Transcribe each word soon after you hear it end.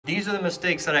These are the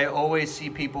mistakes that I always see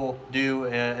people do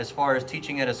as far as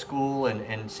teaching at a school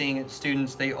and seeing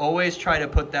students. They always try to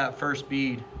put that first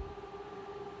bead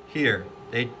here.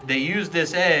 They use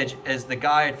this edge as the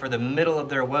guide for the middle of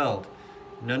their weld.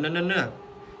 No, no, no, no.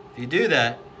 If you do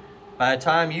that, by the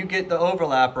time you get the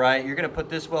overlap right, you're gonna put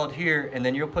this weld here and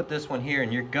then you'll put this one here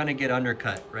and you're gonna get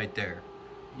undercut right there.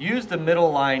 Use the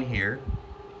middle line here.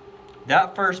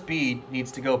 That first bead needs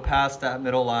to go past that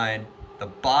middle line. The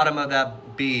bottom of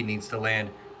that bead needs to land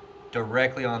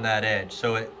directly on that edge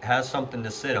so it has something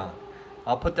to sit on.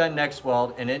 I'll put that next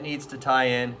weld and it needs to tie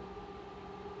in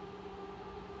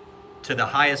to the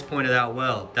highest point of that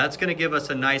weld. That's gonna give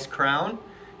us a nice crown.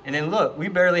 And then look, we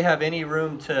barely have any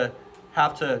room to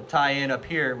have to tie in up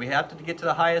here. We have to get to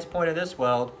the highest point of this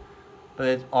weld,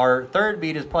 but our third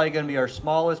bead is probably gonna be our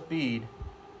smallest bead.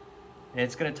 And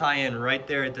it's gonna tie in right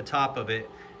there at the top of it.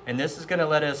 And this is gonna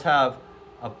let us have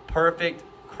a perfect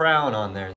crown on there.